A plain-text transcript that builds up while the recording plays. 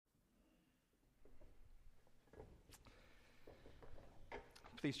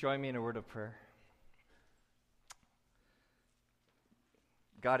Please join me in a word of prayer.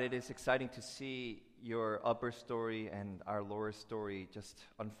 God, it is exciting to see your upper story and our lower story just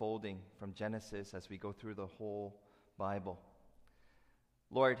unfolding from Genesis as we go through the whole Bible.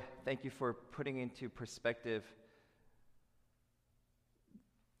 Lord, thank you for putting into perspective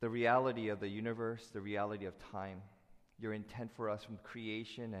the reality of the universe, the reality of time, your intent for us from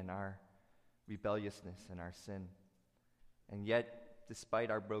creation and our rebelliousness and our sin. And yet,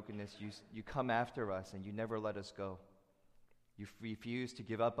 despite our brokenness, you come after us and you never let us go. You refuse to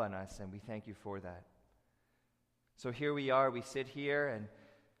give up on us, and we thank you for that. So here we are, we sit here and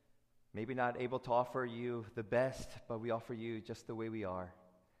maybe not able to offer you the best, but we offer you just the way we are.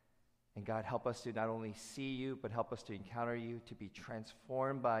 And God, help us to not only see you, but help us to encounter you, to be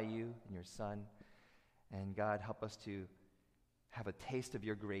transformed by you and your Son. And God, help us to have a taste of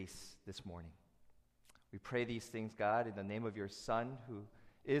your grace this morning. We pray these things, God, in the name of your Son, who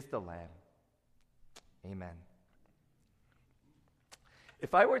is the Lamb. Amen.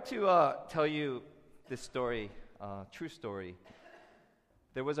 If I were to tell you this story, true story,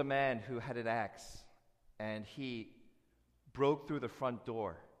 there was a man who had an axe, and he broke through the front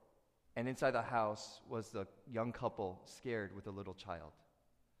door, and inside the house was the young couple scared with a little child,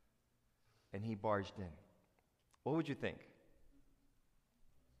 and he barged in. What would you think?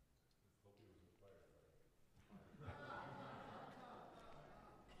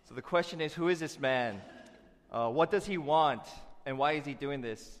 So the question is, who is this man? What does he want? And why is he doing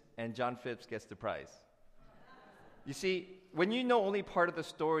this? And John Phipps gets the prize. You see, when you know only part of the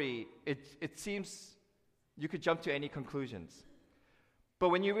story, it seems you could jump to any conclusions. But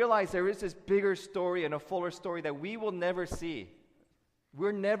when you realize there is this bigger story and a fuller story that we will never see,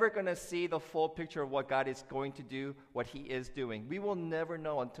 we're never going to see the full picture of what God is going to do, what he is doing. We will never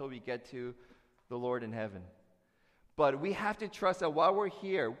know until we get to the Lord in heaven. But we have to trust that while we're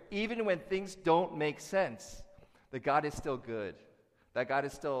here, even when things don't make sense, that God is still good, that God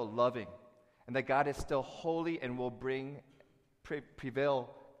is still loving, and that God is still holy and will prevail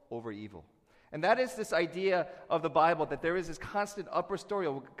over evil. And that is this idea of the Bible, that there is this constant upper story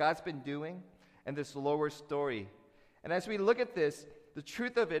of what God's been doing and this lower story. And as we look at this, the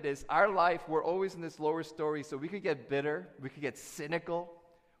truth of it is our life, we're always in this lower story, so we could get bitter, we could get cynical,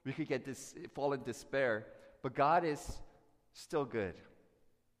 we could fall in despair. But God is still good.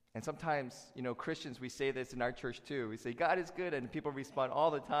 And sometimes, Christians, we say this in our church too. We say, God is good, and people respond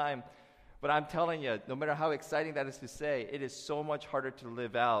all the time. But I'm telling you, no matter how exciting that is to say, it is so much harder to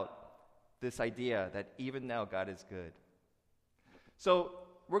live out this idea that even now God is good. So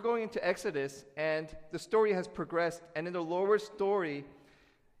we're going into Exodus, and the story has progressed. And in the lower story,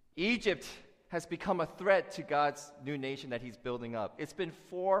 Egypt has become a threat to God's new nation that he's building up. It's been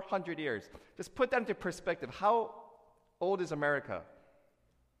 400 years. Just put that into perspective. How old is America?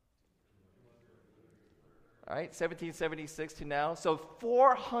 All right, 1776 to now. So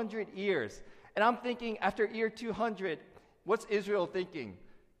 400 years. And I'm thinking, after year 200, what's Israel thinking?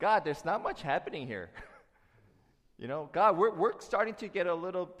 God, there's not much happening here. God, we're starting to get a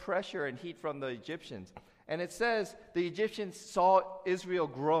little pressure and heat from the Egyptians. And it says the Egyptians saw Israel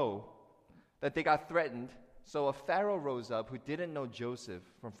grow, that they got threatened. So a Pharaoh rose up who didn't know Joseph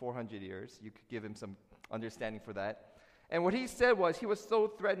from 400 years. You could give him some understanding for that. And what he said was, he was so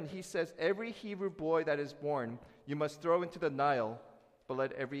threatened, he says, every Hebrew boy that is born, you must throw into the Nile, but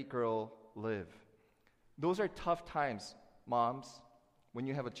let every girl live. Those are tough times, moms, when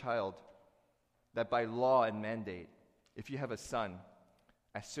you have a child, that by law and mandate, if you have a son,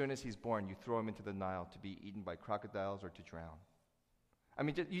 as soon as he's born, you throw him into the Nile to be eaten by crocodiles or to drown. I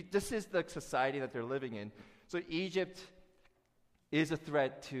mean, this is the society that they're living in. So Egypt is a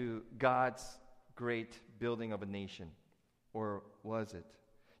threat to God's great building of a nation. Or was it?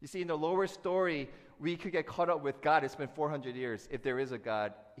 You see, in the lower story, we could get caught up with God. It's been 400 years. If there is a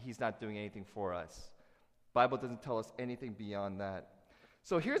God, he's not doing anything for us. The Bible doesn't tell us anything beyond that.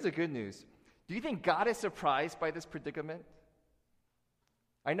 So here's the good news. Do you think God is surprised by this predicament?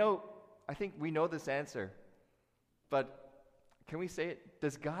 I think we know this answer. But can we say it?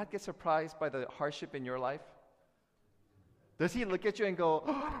 Does God get surprised by the hardship in your life? Does he look at you and go,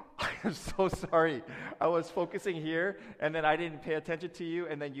 oh, I am so sorry. I was focusing here, and then I didn't pay attention to you,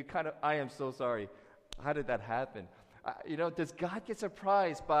 and then I am so sorry. How did that happen? Does God get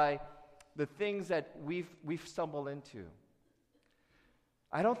surprised by the things that we've stumbled into?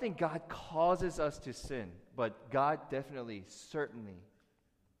 I don't think God causes us to sin, but God definitely, certainly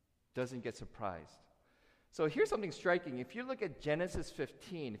doesn't get surprised. So here's something striking. If you look at Genesis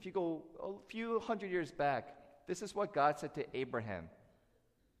 15, if you go a few hundred years back, this is what God said to Abraham.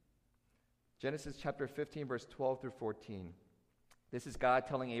 Genesis chapter 15, verse 12 through 14. This is God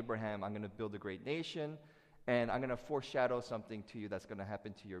telling Abraham, I'm going to build a great nation, and I'm going to foreshadow something to you that's going to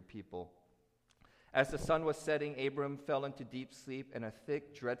happen to your people. As the sun was setting, Abram fell into deep sleep, and a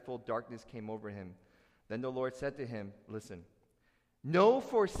thick, dreadful darkness came over him. Then the Lord said to him, listen, know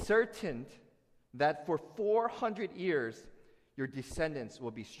for certain that for 400 years your descendants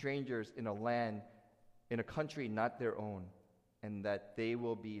will be strangers in a land, in a country not their own, and that they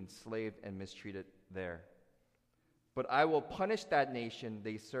will be enslaved and mistreated there. But I will punish that nation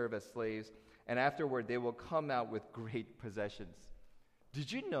they serve as slaves, and afterward they will come out with great possessions.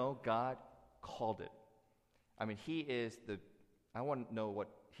 Did you know God called it? I mean, I want to know what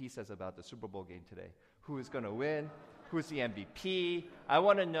he says about the Super Bowl game today. Who is going to win? Who's the MVP? I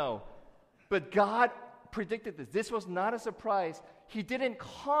want to know. But God predicted this. This was not a surprise. He didn't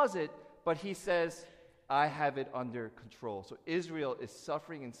cause it, but he says, I have it under control. So Israel is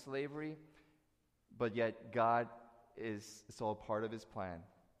suffering in slavery, but yet God it's all part of his plan.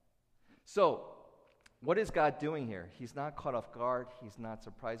 So, what is God doing here? He's not caught off guard. He's not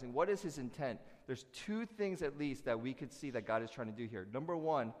surprising. What is his intent? There's two things at least that we could see that God is trying to do here. Number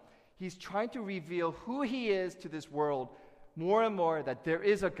one, he's trying to reveal who he is to this world more and more, that there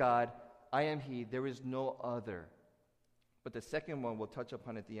is a God. I am he. There is no other. But the second one we'll touch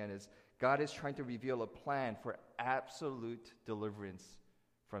upon at the end is God is trying to reveal a plan for absolute deliverance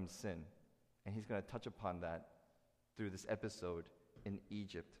from sin. And he's going to touch upon that through this episode in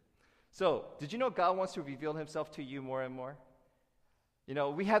Egypt. So, did you know God wants to reveal himself to you more and more? You know,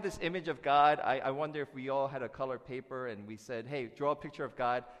 we have this image of God. I wonder if we all had a colored paper and we said, hey, draw a picture of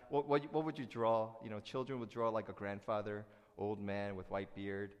God. What would you draw? You know, children would draw like a grandfather, old man with white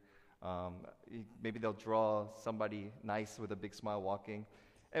beard. Maybe they'll draw somebody nice with a big smile walking.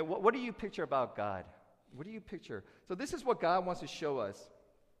 And what do you picture about God? What do you picture? So this is what God wants to show us.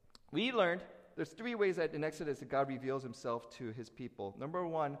 We learned there's three ways that in Exodus that God reveals himself to his people. Number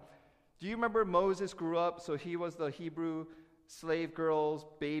one, do you remember Moses grew up? So he was the Hebrew slave girl's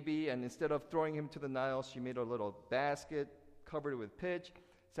baby, and instead of throwing him to the Nile, she made a little basket, covered it with pitch,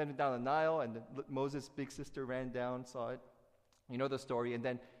 sent it down the Nile, and Moses' big sister ran down, saw it. You know the story. And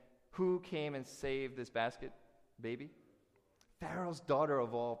then who came and saved this basket baby? Pharaoh's daughter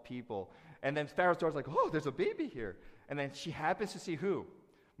of all people. And then Pharaoh's daughter's like, oh, there's a baby here. And then she happens to see who?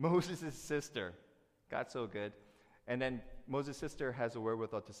 Moses' sister. God's so good. And then Moses' sister has a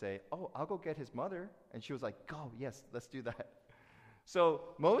wherewithal to say, oh, I'll go get his mother. And she was like, go, yes, let's do that. So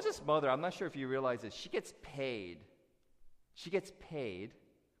Moses' mother, I'm not sure if you realize this, she gets paid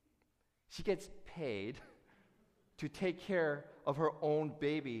to take care of her own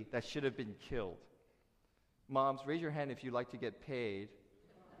baby that should have been killed. Moms, raise your hand if you'd like to get paid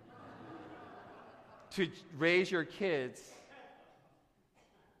to raise your kids.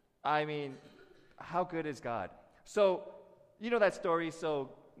 I mean, how good is God? So, you know that story. So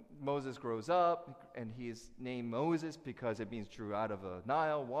Moses grows up, and he's named Moses because it means drew out of a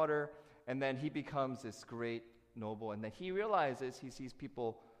Nile, water. And then he becomes this great noble. And then he realizes, he sees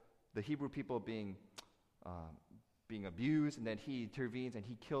people, the Hebrew people being abused. And then he intervenes, and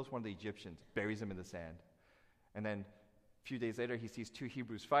he kills one of the Egyptians, buries him in the sand. And then a few days later, he sees two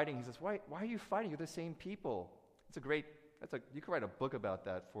Hebrews fighting. He says, why are you fighting? You're the same people. You could write a book about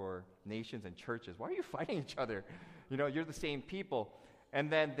that for nations and churches. Why are you fighting each other? You know, you're the same people. And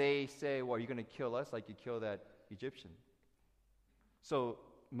then they say, well, are you going to kill us like you killed that Egyptian? So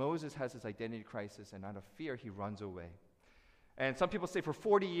Moses has this identity crisis, and out of fear, he runs away. And some people say for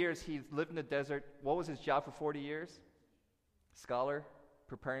 40 years, he lived in the desert. What was his job for 40 years? Scholar,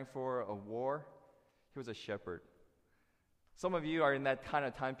 preparing for a war. He was a shepherd. Some of you are in that kind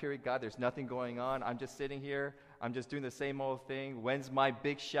of time period. God, there's nothing going on. I'm just sitting here. I'm just doing the same old thing. When's my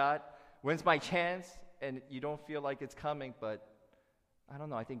big shot? When's my chance? And you don't feel like it's coming, but I don't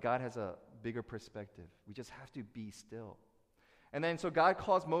know. I think God has a bigger perspective. We just have to be still. And then so God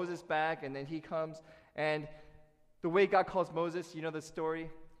calls Moses back, and then he comes. And the way God calls Moses, you know the story?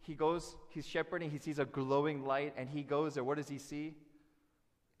 He goes, he's shepherding, he sees a glowing light, and he goes there. What does he see?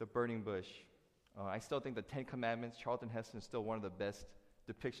 The burning bush. I still think the Ten Commandments, Charlton Heston is still one of the best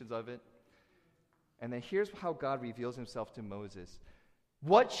depictions of it. And then here's how God reveals himself to Moses.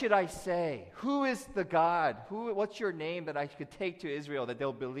 What should I say? Who is the God? What's your name that I could take to Israel that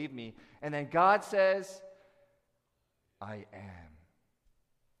they'll believe me? And then God says, I am.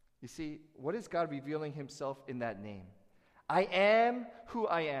 You see, what is God revealing himself in that name? I am who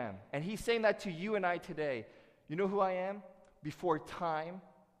I am. And he's saying that to you and I today. You know who I am? Before time,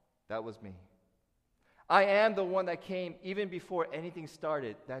 that was me. I am the one that came even before anything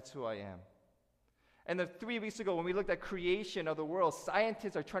started. That's who I am. And then 3 weeks ago, when we looked at creation of the world,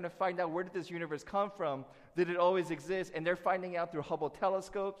 scientists are trying to find out, where did this universe come from? Did it always exist? And they're finding out through Hubble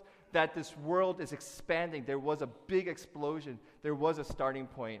telescopes that this world is expanding. There was a big explosion. There was a starting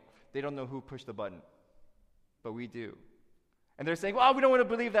point. They don't know who pushed the button, but we do. And they're saying, well, we don't want to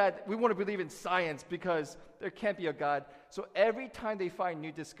believe that. We want to believe in science because there can't be a God. So every time they find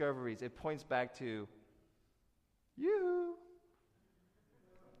new discoveries, it points back to you.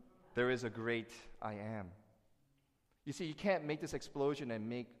 There is a great I am. You see, you can't make this explosion and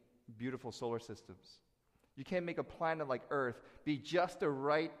make beautiful solar systems. You can't make a planet like Earth be just the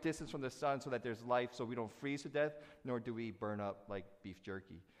right distance from the sun so that there's life, so we don't freeze to death, nor do we burn up like beef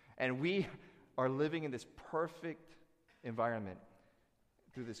jerky. And we are living in this perfect environment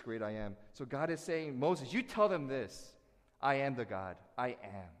through this great I am. So God is saying, Moses, you tell them this. I am the God. I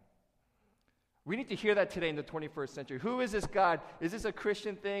am. We need to hear that today in the 21st century. Who is this God? Is this a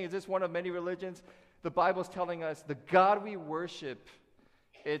Christian thing? Is this one of many religions? The Bible's telling us the God we worship,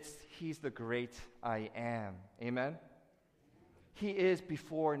 He's the great I am. Amen? He is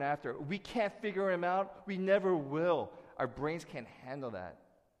before and after. We can't figure Him out. We never will. Our brains can't handle that.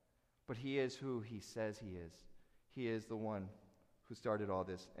 But He is who He says He is. He is the one who started all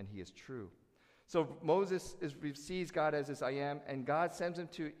this, and He is true. So Moses sees God as this I am, and God sends him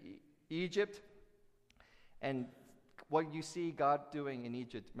to Egypt. And what you see God doing in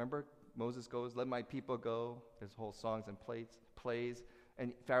Egypt, remember Moses goes, let my people go. There's whole songs and plays.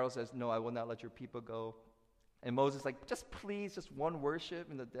 And Pharaoh says, no, I will not let your people go. And Moses like, just please, just one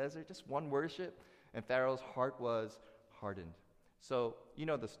worship in the desert, just one worship. And Pharaoh's heart was hardened. So you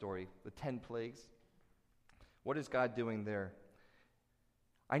know the story, the 10 plagues. What is God doing there?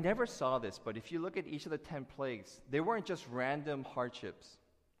 I never saw this, but if you look at each of the 10 plagues, they weren't just random hardships.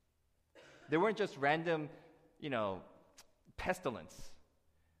 They weren't just random, pestilence.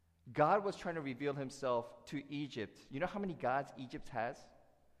 God was trying to reveal Himself to Egypt. You know how many gods Egypt has?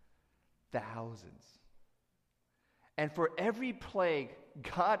 Thousands. And for every plague,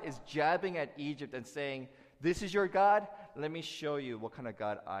 God is jabbing at Egypt and saying, this is your God? Let me show you what kind of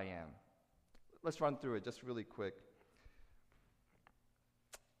God I am. Let's run through it just really quick.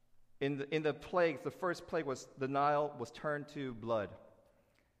 In the plagues, the first plague was the Nile was turned to blood.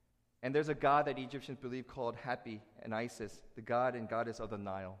 And there's a god that Egyptians believe called Hapi and Isis, the god and goddess of the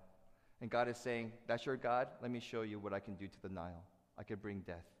Nile. And God is saying, that's your God? Let me show you what I can do to the Nile. I can bring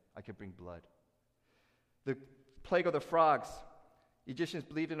death. I can bring blood. The plague of the frogs, Egyptians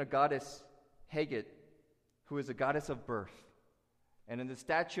believed in a goddess, Haget, who is a goddess of birth. And in the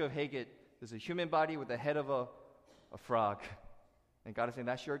statue of Haget, there's a human body with the head of a frog. And God is saying,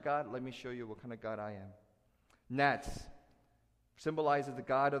 that's your God? Let me show you what kind of God I am. Gnats symbolizes the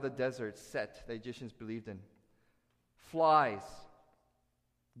god of the desert, Set, the Egyptians believed in. Flies,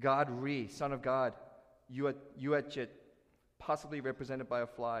 God Re, son of God, Uatchit, possibly represented by a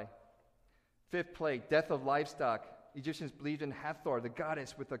fly. Fifth plague, death of livestock. Egyptians believed in Hathor, the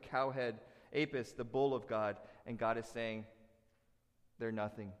goddess with a cow head, Apis, the bull of God. And God is saying, they're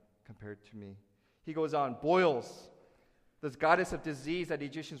nothing compared to me. He goes on, boils, this goddess of disease that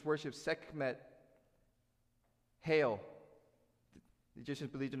Egyptians worship, Sekhmet. Hail, the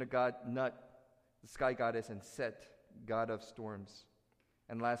Egyptians believed in a god, Nut, the sky goddess, and Set, god of storms.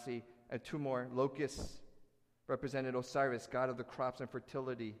 And lastly, two more, locusts represented Osiris, god of the crops and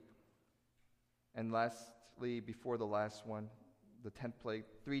fertility. And lastly, before the last one, the 10th plague,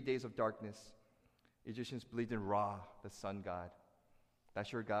 3 days of darkness. Egyptians believed in Ra, the sun god.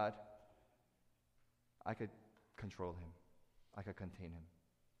 That's your God? I could control him. I could contain him.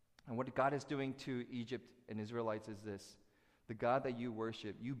 And what God is doing to Egypt and Israelites is this. The God that you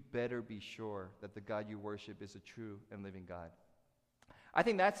worship, you better be sure that the God you worship is a true and living God. I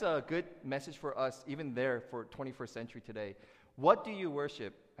think that's a good message for us, even there for 21st century today. What do you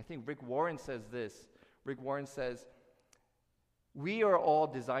worship? I think Rick Warren says this. Rick Warren says, we are all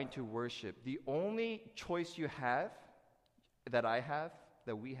designed to worship. The only choice you have, that I have,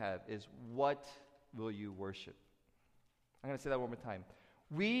 that we have, is what will you worship? I'm going to say that one more time.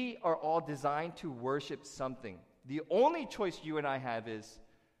 We are all designed to worship something. The only choice you and I have is,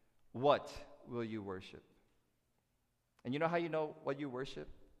 what will you worship? And you know how you know what you worship?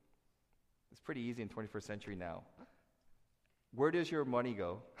 It's pretty easy in 21st century now. Where does your money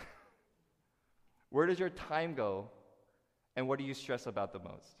go? Where does your time go? And what do you stress about the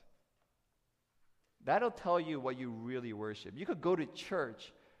most? That'll tell you what you really worship. You could go to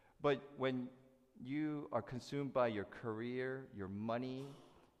church, but when you are consumed by your career, your money,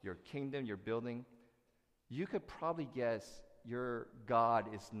 your kingdom, your building, you could probably guess your God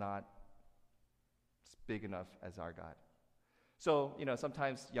is not big enough as our God. So,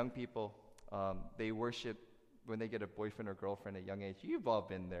 sometimes young people, They worship when they get a boyfriend or girlfriend at a young age. You've all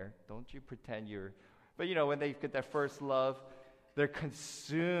been there. Don't you pretend you're... But when they get that first love, they're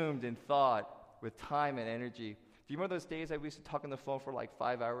consumed in thought with time and energy. Do you remember those days I used to talk on the phone for like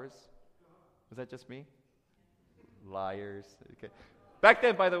 5 hours? Was that just me? Liars. Okay. Back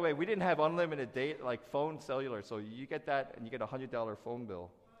then, by the way, we didn't have unlimited data, like phone cellular, so you get that and you get a $100 phone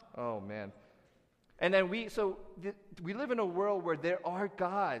bill. Oh, man. And then we live in a world where there are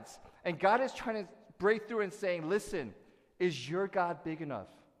gods, and God is trying to break through and saying, listen, is your God big enough?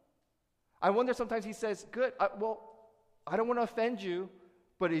 I wonder sometimes he says, good, I don't want to offend you,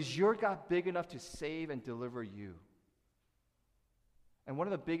 but is your God big enough to save and deliver you? And one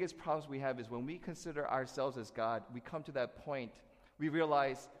of the biggest problems we have is when we consider ourselves as God, we come to that point, we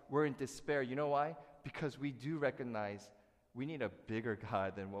realize we're in despair. You know why? Because we do recognize we need a bigger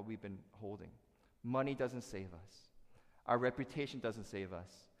God than what we've been holding. Money doesn't save us. Our reputation doesn't save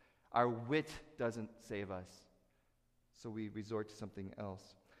us. Our wit doesn't save us. So we resort to something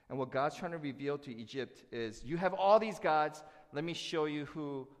else. And what God's trying to reveal to Egypt is, you have all these gods. Let me show you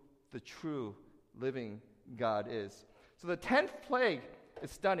who the true living God is. So the 10th plague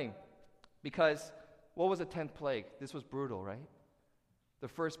is stunning because what was the 10th plague? This was brutal, right? The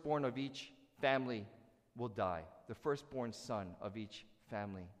firstborn of each family will die. The firstborn son of each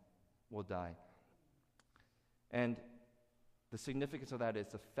family will die. And the significance of that is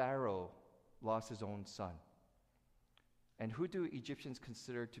the Pharaoh lost his own son. And who do Egyptians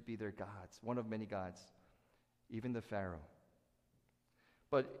consider to be their gods? One of many gods, even the Pharaoh.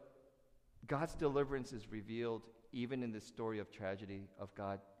 But God's deliverance is revealed even in this story of tragedy of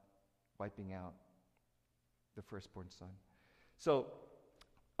God wiping out the firstborn son. So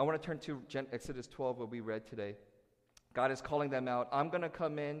I want to turn to Exodus 12, what we read today. God is calling them out. I'm going to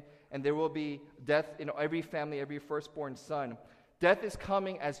come in, and there will be death in every family, every firstborn son. Death is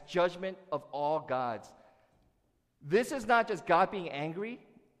coming as judgment of all gods. This is not just God being angry.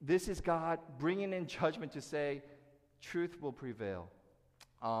 This is God bringing in judgment to say, truth will prevail.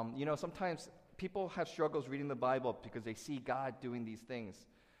 Sometimes people have struggles reading the Bible because they see God doing these things.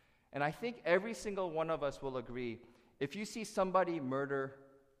 And I think every single one of us will agree, if you see somebody murder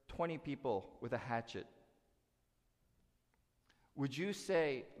 20 people with a hatchet, would you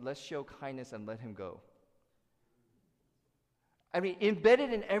say, let's show kindness and let him go? I mean,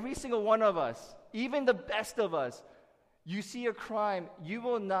 embedded in every single one of us, even the best of us, you see a crime, you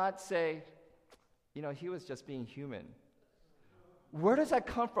will not say, he was just being human. Where does that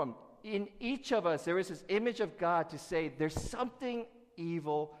come from? In each of us, there is this image of God to say there's something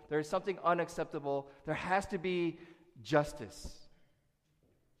evil, there's something unacceptable, there has to be justice.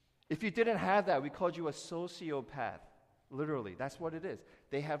 If you didn't have that, we called you a sociopath. Literally, that's what it is.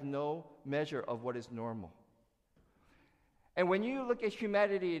 They have no measure of what is normal. And when you look at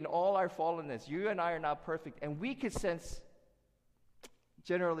humanity in all our fallenness, you and I are not perfect, and we could sense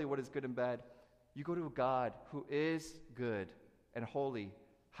generally what is good and bad. You go to a God who is good and holy.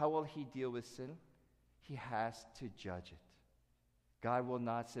 How will he deal with sin? He has to judge it. God will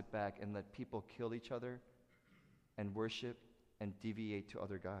not sit back and let people kill each other and worship and deviate to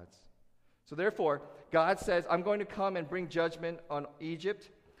other gods. So therefore, God says, I'm going to come and bring judgment on Egypt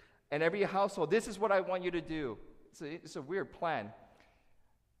and every household. This is what I want you to do. It's a weird plan.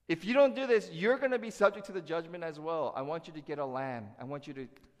 If you don't do this, you're going to be subject to the judgment as well. I want you to get a lamb. I want you to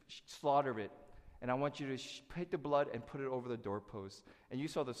slaughter it. And I want you to take the blood and put it over the doorpost. And you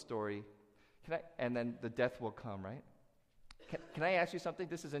saw the story. And then the death will come, right? Can I ask you something?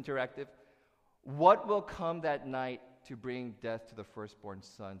 This is interactive. What will come that night to bring death to the firstborn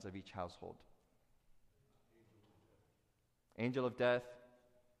sons of each household? Angel of death,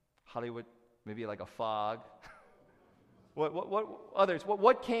 Hollywood, maybe like a fog. What others?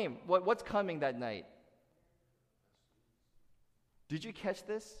 What came? What's coming that night? Did you catch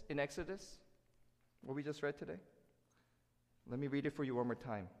this in Exodus? What we just read today? Let me read it for you one more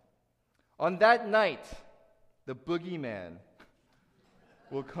time. On that night, the boogeyman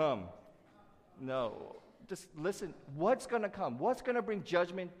will come. No, just listen. What's going to come? What's going to bring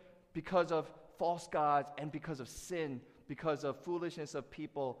judgment because of false gods and because of sin, because of foolishness of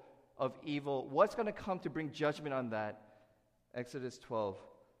people, of evil? What's going to come to bring judgment on that? Exodus 12.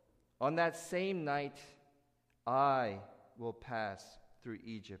 On that same night, I will pass through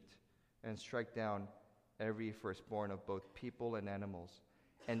Egypt and strike down every firstborn of both people and animals,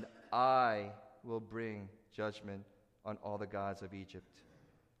 and I will bring judgment on all the gods of Egypt.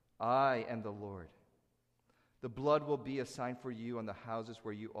 I am the Lord. The blood will be a sign for you on the houses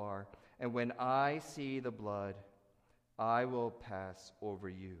where you are, and when I see the blood, I will pass over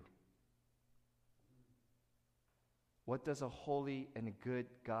you. What does a holy and a good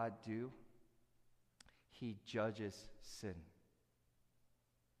God do? he judges sin.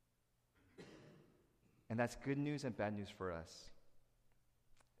 And that's good news and bad news for us.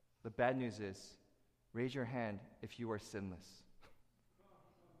 The bad news is, raise your hand if you are sinless.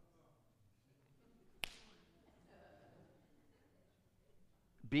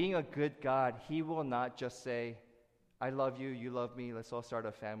 Being a good God, he will not just say, I love you, you love me, let's all start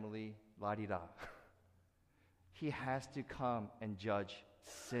a family, la-di-da. He has to come and judge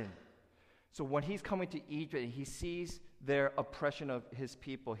sin. So when he's coming to Egypt, he sees their oppression of his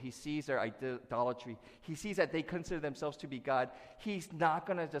people. He sees their idolatry. He sees that they consider themselves to be God. He's not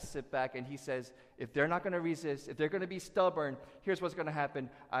going to just sit back, and he says, if they're not going to resist, if they're going to be stubborn, here's what's going to happen.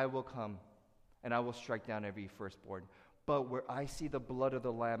 I will come, and I will strike down every firstborn. But where I see the blood of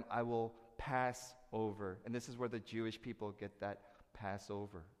the Lamb, I will pass over. And this is where the Jewish people get that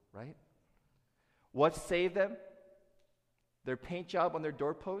Passover, right? What saved them? Their paint job on their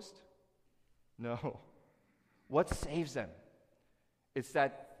doorpost? No. What saves them? It's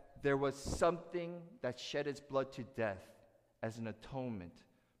that there was something that shed its blood to death as an atonement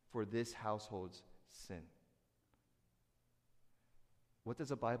for this household's sin. What does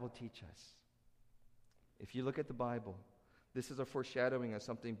the Bible teach us? If you look at the Bible, this is a foreshadowing of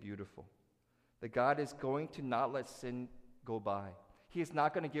something beautiful. That God is going to not let sin go by. He is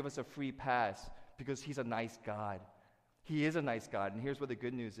not going to give us a free pass because he's a nice God. He is a nice God, and here's what the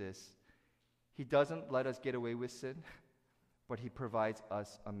good news is. He doesn't let us get away with sin, but he provides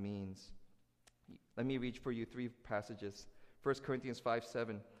us a means. Let me read for you 3 passages. 1 Corinthians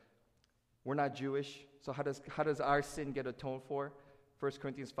 5:7. We're not Jewish, so how does our sin get atoned for? 1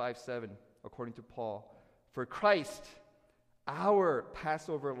 Corinthians 5:7, according to Paul. For Christ, our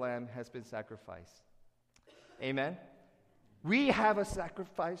Passover lamb, has been sacrificed. Amen? We have a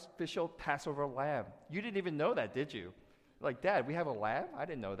sacrificial Passover lamb. You didn't even know that, did you? Like, Dad, we have a lamb? I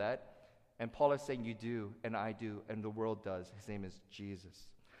didn't know that. And Paul is saying you do, and I do, and the world does. His name is Jesus.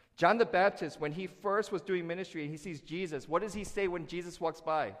 John the Baptist, when he first was doing ministry and he sees Jesus, what does he say when Jesus walks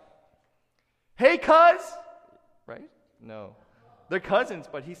by? Hey, cuz! Right? No. They're cousins,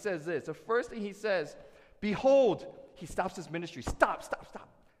 but he says this. The first thing he says, behold, he stops his ministry. Stop.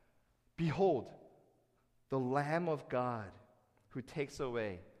 Behold, the Lamb of God who takes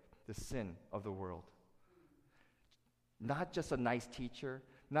away the sin of the world. Not just a nice teacher,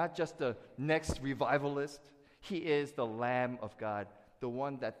 not just the next revivalist. He is the Lamb of God, the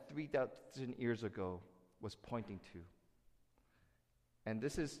one that 3,000 years ago was pointing to. And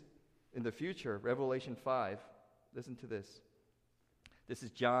this is in the future, Revelation 5. Listen to this. This is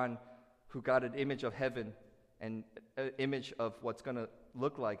John, who got an image of heaven and an image of what's going to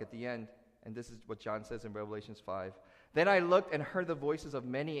look like at the end. And this is what John says in Revelation 5. Then I looked and heard the voices of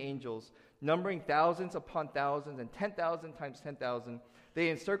many angels, numbering thousands upon thousands and 10,000 times 10,000. They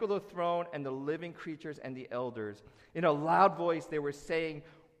encircled the throne and the living creatures and the elders. In a loud voice they were saying,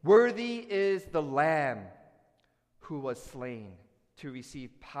 worthy is the Lamb who was slain to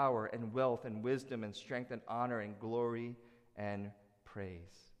receive power and wealth and wisdom and strength and honor and glory and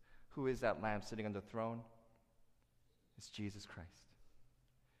praise. Who is that Lamb sitting on the throne? It's Jesus Christ.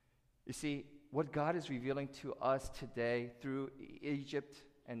 You see, what God is revealing to us today through Egypt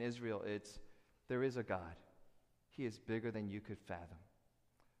and Israel, there is a God. He is bigger than you could fathom.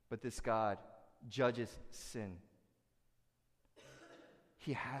 But this God judges sin.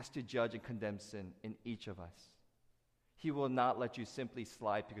 He has to judge and condemn sin in each of us. He will not let you simply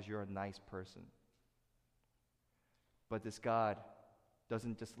slide because you're a nice person. But this God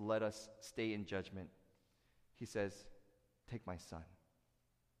doesn't just let us stay in judgment. He says, take my son,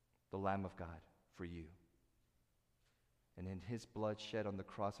 the Lamb of God, for you. And in his blood shed on the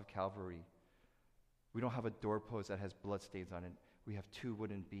cross of Calvary, we don't have a doorpost that has blood stains on it. We have 2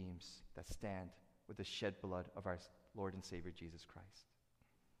 wooden beams that stand with the shed blood of our Lord and Savior Jesus Christ.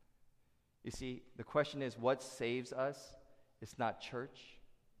 You see, the question is, what saves us? It's not church.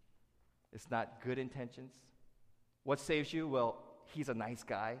 It's not good intentions. What saves you? Well, he's a nice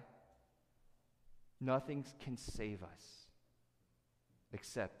guy. Nothing can save us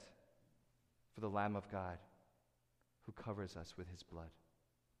except for the Lamb of God who covers us with his blood.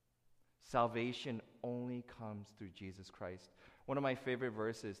 Salvation only comes through Jesus Christ. One of my favorite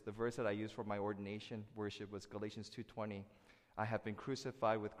verses, the verse that I used for my ordination worship, was Galatians 2:20. I have been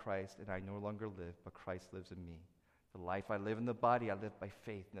crucified with Christ, and I no longer live, but Christ lives in me. The life I live in the body, I live by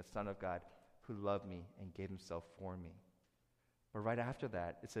faith in the Son of God who loved me and gave himself for me. But right after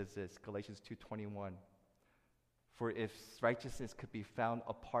that, it says this, Galatians 2:21. For if righteousness could be found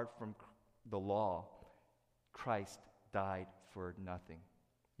apart from the law, Christ died for nothing.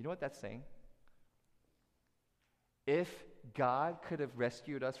 You know what that's saying? If God could have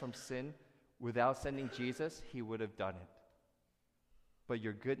rescued us from sin, Without sending Jesus, he would have done it. But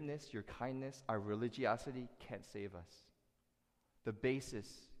your goodness, your kindness, our religiosity can't save us. The basis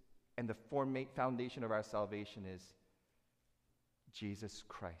and the foundation of our salvation is Jesus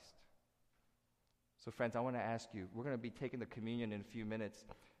Christ. So friends, I want to ask you, we're going to be taking the communion in a few minutes.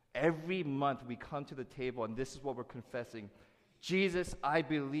 Every month we come to the table and this is what we're confessing. Jesus, I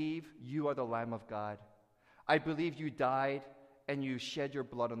believe you are the Lamb of God. I believe you died and you shed your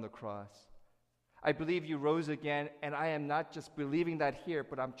blood on the cross. I believe you rose again, and I am not just believing that here,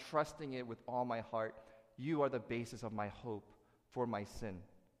 but I'm trusting it with all my heart. You are the basis of my hope for my sin.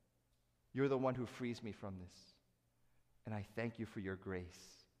 You're the one who frees me from this. And I thank you for your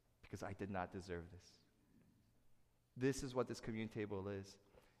grace, because I did not deserve this. This is what this communion table is.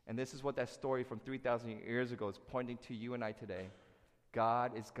 And this is what that story from 3,000 years ago is pointing to you and I today.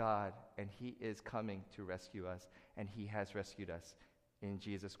 God is God, and he is coming to rescue us, and he has rescued us in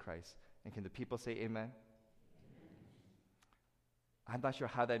Jesus Christ. And can the people say amen? I'm not sure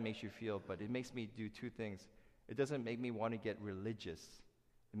how that makes you feel, but it makes me do two things. It doesn't make me want to get religious.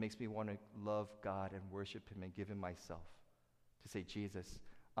 It makes me want to love God and worship him and give him myself. To say, Jesus,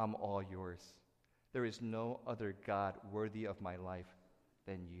 I'm all yours. There is no other God worthy of my life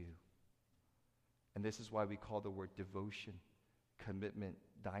than you. And this is why we call the word devotion, commitment,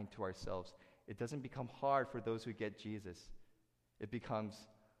 dying to ourselves. It doesn't become hard for those who get Jesus. It becomes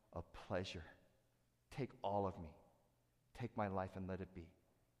a pleasure. Take all of me. Take my life and let it be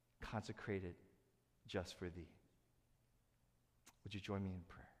consecrated just for thee. Would you join me in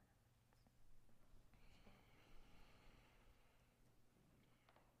prayer?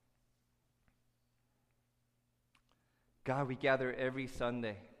 God, we gather every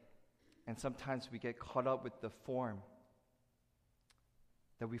Sunday, and sometimes we get caught up with the form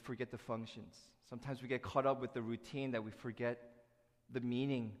that we forget the functions. Sometimes we get caught up with the routine that we forget the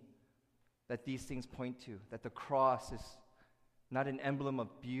meaning that these things point to, that the cross is not an emblem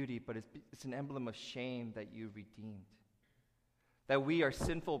of beauty, but it's an emblem of shame that you redeemed. That we are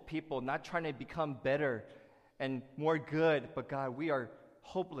sinful people, not trying to become better and more good, but God, we are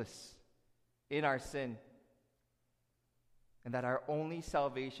hopeless in our sin. And that our only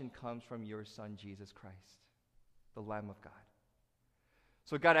salvation comes from your Son, Jesus Christ, the Lamb of God.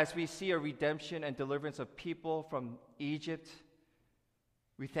 So God, as we see a redemption and deliverance of people from Egypt,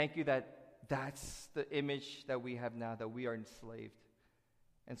 we thank you that that's the image that we have now, that we are enslaved.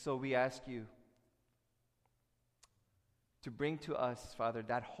 And so we ask you to bring to us, Father,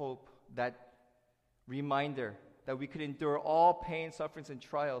 that hope, that reminder that we could endure all pain, sufferings, and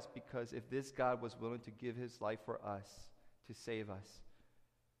trials, because if this God was willing to give his life for us, to save us,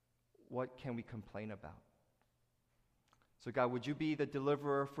 what can we complain about? So God, would you be the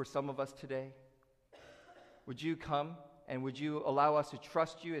deliverer for some of us today? Would you come and would you allow us to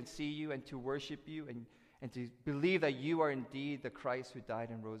trust you and see you and to worship you and to believe that you are indeed the Christ who died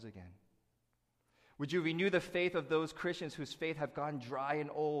and rose again? Would you renew the faith of those Christians whose faith have gone dry and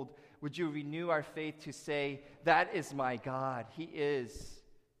old? Would you renew our faith to say, that is my God. He is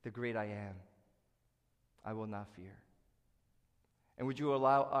the great I am. I will not fear. And would you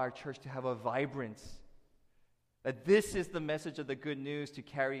allow our church to have a vibrance, that this is the message of the good news to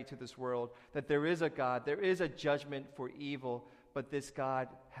carry to this world, that there is a God, there is a judgment for evil, but this God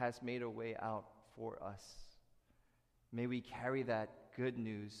has made a way out for us. May we carry that good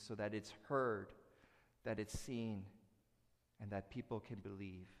news so that it's heard, that it's seen, and that people can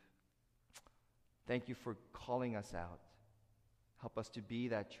believe. Thank you for calling us out. Help us to be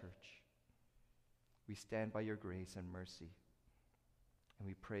that church. We stand by your grace and mercy. And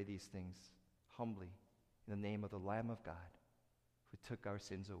we pray these things humbly in the name of the Lamb of God who took our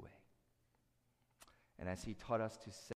sins away. And as he taught us to say,